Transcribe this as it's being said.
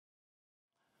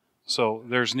So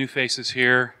there's new faces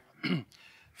here.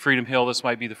 Freedom Hill, this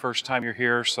might be the first time you're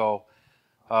here, so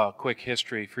quick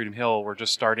history. Freedom Hill, we're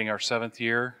just starting our 7th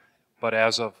year, but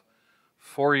as of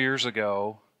 4 years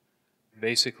ago,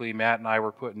 basically Matt and I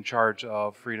were put in charge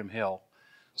of Freedom Hill.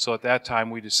 So at that time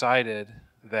we decided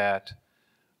that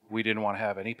we didn't want to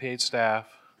have any paid staff.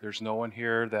 There's no one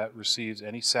here that receives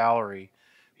any salary,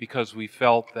 because we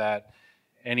felt that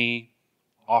any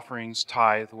offerings,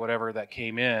 tithe, whatever that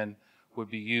came in would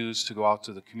be used to go out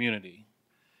to the community.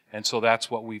 And so that's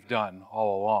what we've done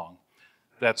all along.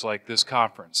 That's like this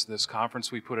conference. This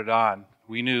conference, we put it on.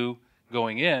 We knew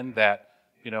going in that,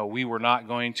 we were not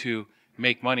going to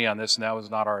make money on this, and that was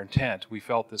not our intent. We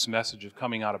felt this message of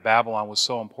coming out of Babylon was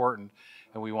so important,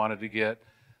 and we wanted to get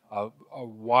a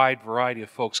wide variety of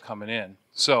folks coming in.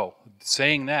 So,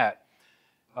 saying that,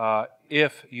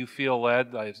 if you feel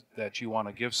led that you want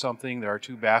to give something, there are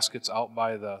 2 baskets out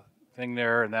by the thing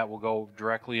there, and that will go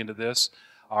directly into this.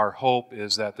 Our hope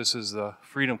is that this is the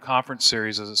Freedom Conference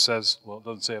Series, as it says, well, it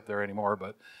doesn't say up there anymore,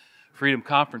 but Freedom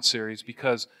Conference Series,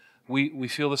 because we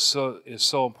feel this is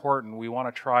so important. We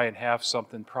want to try and have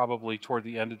something probably toward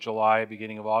the end of July,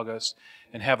 beginning of August,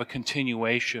 and have a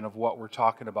continuation of what we're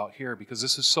talking about here, because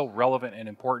this is so relevant and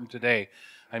important today.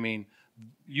 I mean,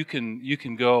 you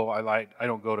can go, I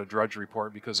don't go to Drudge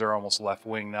Report because they're almost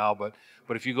left-wing now, but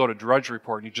if you go to Drudge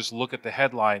Report and you just look at the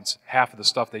headlines, half of the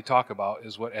stuff they talk about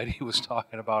is what Eddie was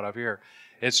talking about up here.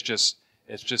 It's just,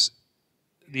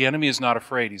 the enemy is not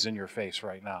afraid. He's in your face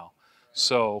right now.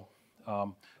 So,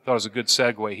 I thought it was a good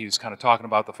segue. He was kind of talking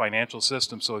about the financial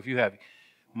system. So if you have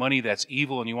money that's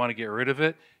evil and you want to get rid of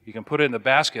it, you can put it in the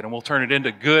basket and we'll turn it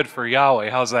into good for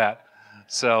Yahweh. How's that?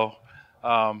 So,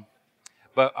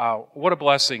 but what a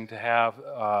blessing to have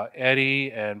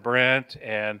Eddie and Brent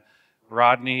and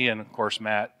Rodney and, of course,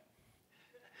 Matt.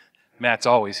 Matt's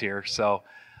always here. So,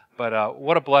 but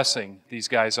what a blessing these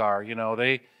guys are.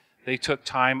 They took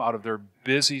time out of their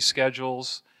busy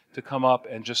schedules to come up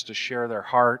and just to share their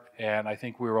heart, and I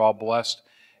think we were all blessed.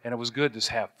 And it was good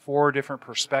to have 4 different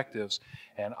perspectives,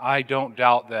 and I don't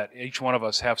doubt that each one of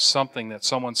us have something that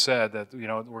someone said that,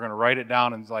 we're going to write it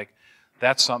down and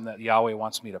that's something that Yahweh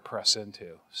wants me to press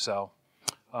into. So,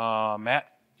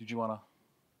 Matt, did you want to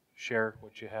share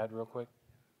what you had real quick?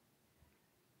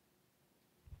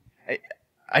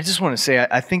 I just want to say,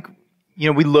 I think,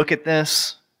 we look at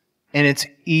this, and it's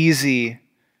easy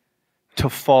to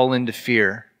fall into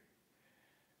fear.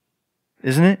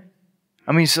 Isn't it?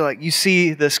 I mean, so you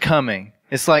see this coming.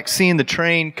 It's like seeing the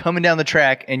train coming down the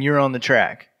track and you're on the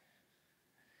track.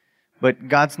 But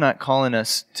God's not calling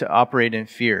us to operate in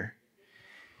fear.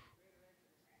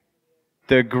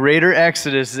 The greater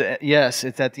exodus, yes,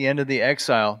 it's at the end of the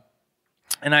exile.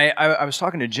 And I was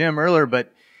talking to Jim earlier,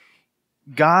 but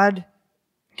God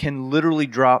can literally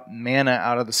drop manna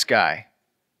out of the sky.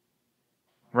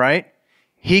 Right?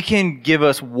 He can give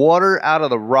us water out of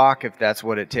the rock if that's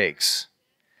what it takes.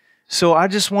 So I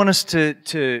just want us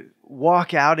to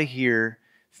walk out of here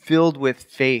filled with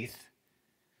faith.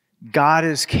 God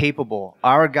is capable.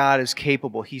 Our God is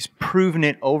capable. He's proven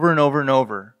it over and over and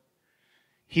over.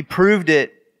 He proved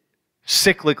it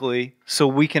cyclically so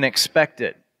we can expect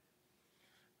it.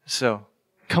 So,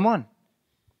 come on.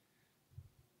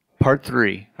 Part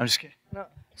 3. I'm just kidding. No.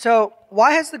 So,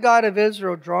 why has the God of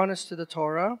Israel drawn us to the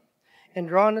Torah? And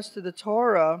drawn us to the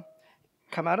Torah,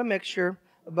 come out of mixture.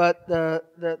 But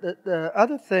the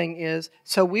other thing is,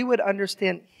 so we would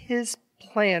understand His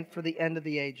plan for the end of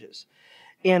the ages.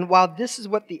 And while this is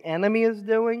what the enemy is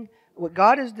doing, what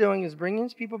God is doing is bringing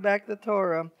His people back to the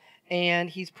Torah, and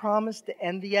He's promised to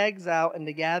end the exile and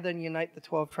to gather and unite the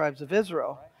 12 tribes of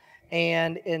Israel.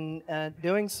 And in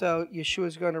doing so, Yeshua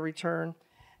is going to return,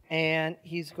 and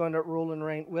He's going to rule and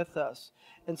reign with us.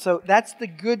 And so that's the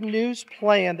good news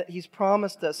plan that He's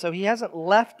promised us. So He hasn't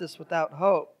left us without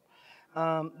hope.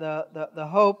 The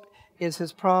hope is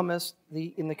His promise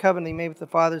in the covenant He made with the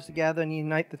fathers to gather and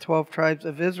unite the 12 tribes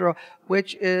of Israel,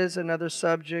 which is another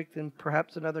subject and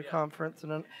perhaps another conference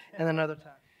and another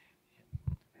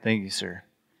time. Thank you, sir.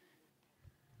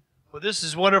 Well, this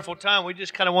is a wonderful time. We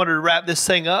just kind of wanted to wrap this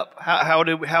thing up. How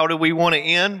do we want to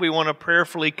end? We want to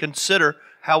prayerfully consider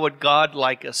how would God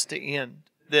like us to end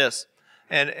this,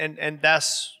 and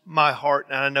that's my heart,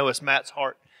 and I know it's Matt's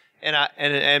heart.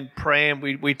 And praying,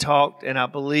 we talked, and I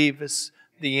believe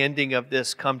the ending of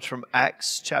this comes from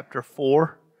Acts chapter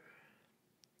 4.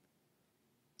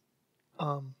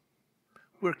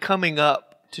 We're coming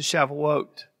up to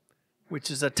Shavuot,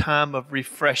 which is a time of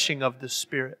refreshing of the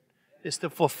Spirit. It's the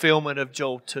fulfillment of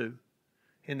Joel 2.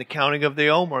 In the counting of the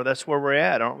Omer, that's where we're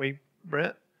at, aren't we,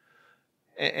 Brent?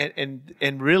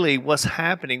 And really what's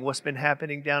been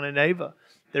happening down in Ava.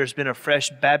 There's been a fresh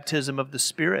baptism of the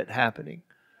Spirit happening.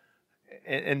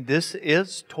 And this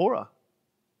is Torah.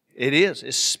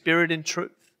 It's spirit and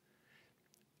truth.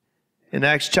 In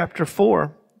Acts chapter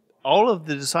 4, all of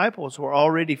the disciples were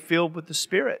already filled with the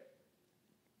Spirit.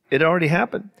 It already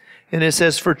happened. And it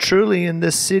says, "For truly in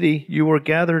this city you were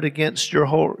gathered against your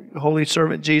holy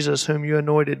servant Jesus, whom you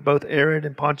anointed, both Herod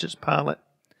and Pontius Pilate,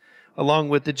 along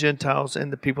with the Gentiles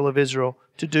and the people of Israel,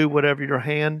 to do whatever your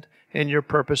hand and your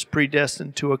purpose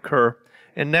predestined to occur.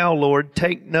 And now, Lord,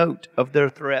 take note of their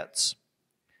threats,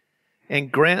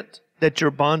 and grant that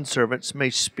your bondservants may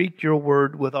speak your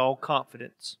word with all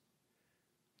confidence.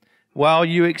 While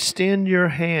you extend your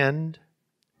hand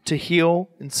to heal,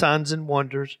 and signs and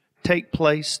wonders take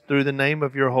place through the name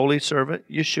of your holy servant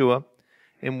Yeshua."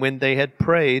 And when they had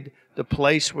prayed, the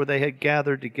place where they had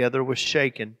gathered together was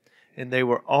shaken, and they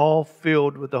were all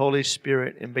filled with the Holy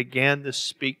Spirit and began to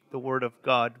speak the word of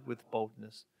God with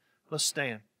boldness. Let's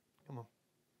stand. Come on.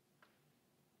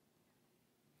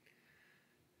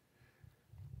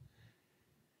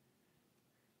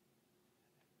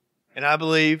 And I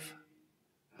believe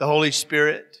the Holy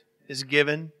Spirit is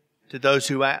given to those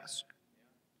who ask.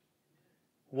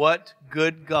 What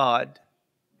good God,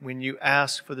 when you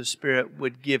ask for the Spirit,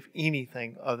 would give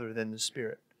anything other than the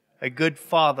Spirit? A good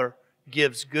Father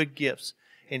gives good gifts,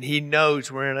 and He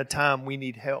knows we're in a time we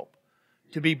need help.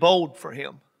 To be bold for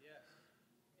Him.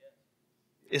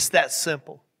 It's that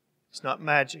simple. It's not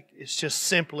magic. It's just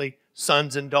simply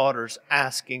sons and daughters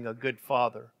asking a good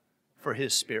Father for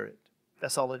His Spirit.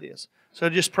 That's all it is. So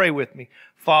just pray with me.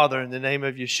 Father, in the name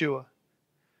of Yeshua,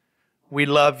 we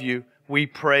love You. We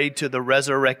pray to the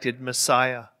resurrected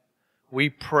Messiah. We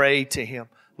pray to Him.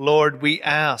 Lord, we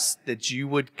ask that You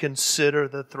would consider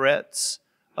the threats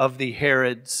of the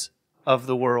Herods of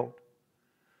the world,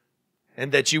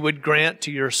 and that You would grant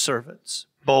to Your servants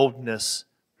boldness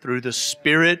through the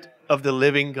Spirit of the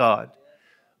living God.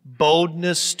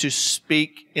 Boldness to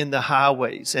speak in the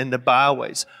highways and the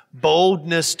byways.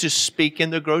 Boldness to speak in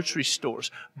the grocery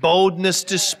stores. Boldness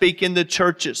to speak in the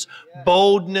churches.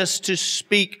 Boldness to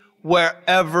speak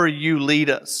wherever You lead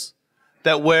us.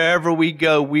 That wherever we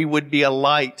go, we would be a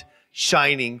light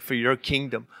shining for Your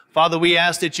kingdom. Father, we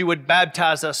ask that You would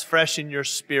baptize us fresh in Your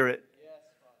Spirit.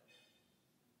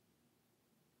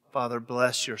 Father,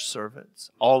 bless Your servants,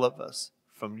 all of us,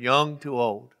 from young to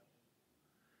old.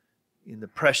 In the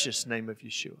precious name of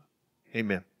Yeshua.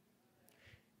 Amen.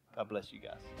 God bless you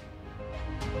guys.